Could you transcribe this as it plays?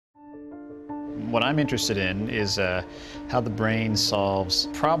What I'm interested in is how the brain solves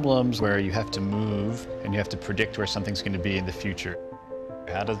problems where you have to move and you have to predict where something's going to be in the future.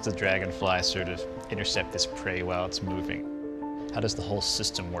 How does the dragonfly sort of intercept this prey while it's moving? How does the whole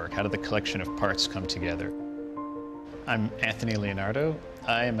system work? How do the collection of parts come together? I'm Anthony Leonardo.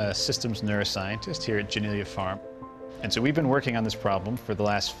 I am a systems neuroscientist here at Janelia Farm. And so we've been working on this problem for the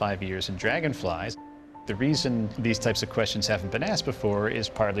last 5 years in dragonflies. The reason these types of questions haven't been asked before is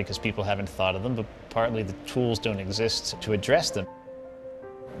partly because people haven't thought of them, but partly the tools don't exist to address them.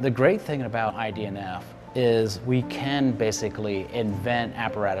 The great thing about IDNF is we can basically invent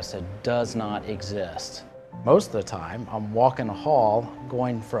apparatus that does not exist. Most of the time, I'm walking a hall,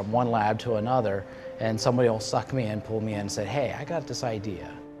 going from one lab to another, and somebody will suck me in, pull me in, and say, hey, I got this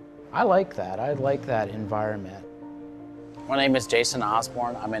idea. I like that. I like that environment. My name is Jason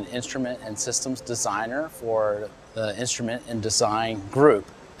Osborne. I'm an instrument and systems designer for the Instrument and Design group.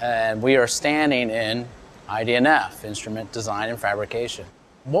 And we are standing in IDNF, Instrument Design and Fabrication.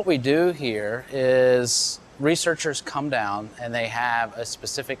 What we do here is researchers come down and they have a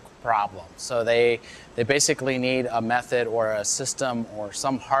specific problem. So they basically need a method or a system or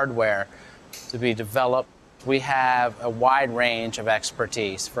some hardware to be developed. We have a wide range of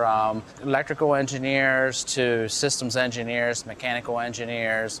expertise, from electrical engineers to systems engineers, mechanical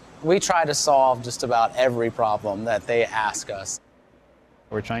engineers. We try to solve just about every problem that they ask us.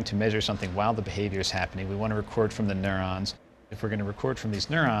 We're trying to measure something while the behavior is happening. We want to record from the neurons. If we're going to record from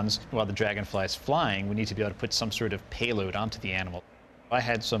these neurons while the dragonfly is flying, we need to be able to put some sort of payload onto the animal. I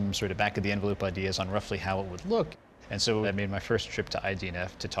had some sort of back-of-the-envelope ideas on roughly how it would look. And so I made my first trip to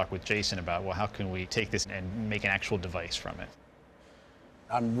IDNF to talk with Jason about, well, how can we take this and make an actual device from it?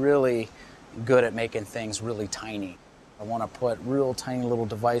 I'm really good at making things really tiny. I want to put real tiny little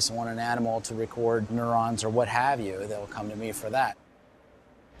device on an animal to record neurons or what have you. They'll come to me for that.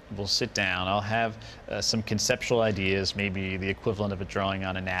 We'll sit down, I'll have some conceptual ideas, maybe the equivalent of a drawing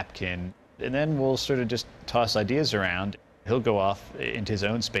on a napkin, and then we'll sort of just toss ideas around. He'll go off into his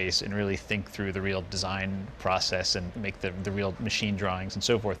own space and really think through the real design process and make the real machine drawings and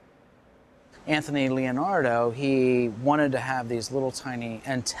so forth. Anthony Leonardo, he wanted to have these little tiny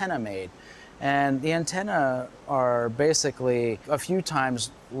antennae made. And the antennae are basically a few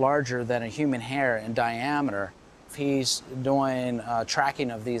times larger than a human hair in diameter. If he's doing tracking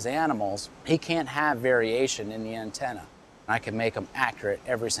of these animals, he can't have variation in the antenna. I can make them accurate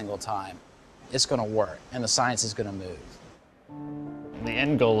every single time. It's going to work, and the science is going to move. The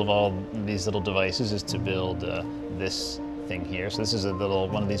end goal of all these little devices is to build this thing here. So this is a little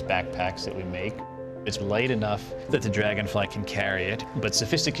one of these backpacks that we make. It's light enough that the dragonfly can carry it, but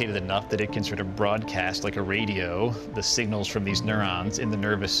sophisticated enough that it can sort of broadcast like a radio the signals from these neurons in the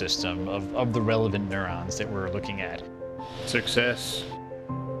nervous system of the relevant neurons that we're looking at. Success.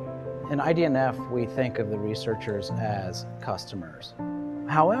 In IDNF, we think of the researchers as customers.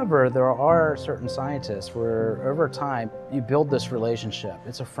 However, there are certain scientists where over time you build this relationship.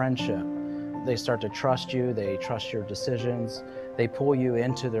 It's a friendship. They start to trust you, they trust your decisions, they pull you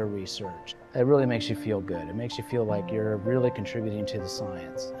into their research. It really makes you feel good. It makes you feel like you're really contributing to the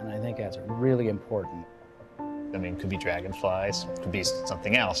science, and I think that's really important. I mean, it could be dragonflies, it could be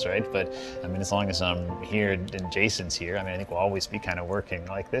something else, right? But I mean, as long as I'm here and Jason's here, I mean, I think we'll always be kind of working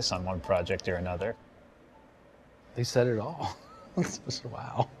like this on one project or another. They said it all.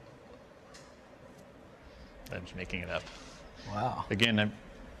 Wow. I'm just making it up. Wow. Again,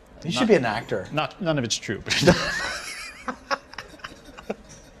 you should be an actor. None of it's true.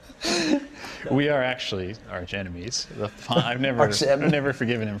 We are actually arch enemies. I've never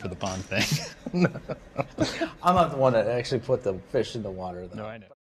forgiven him for the pond thing. I'm not the one that actually put the fish in the water, though. No, I know.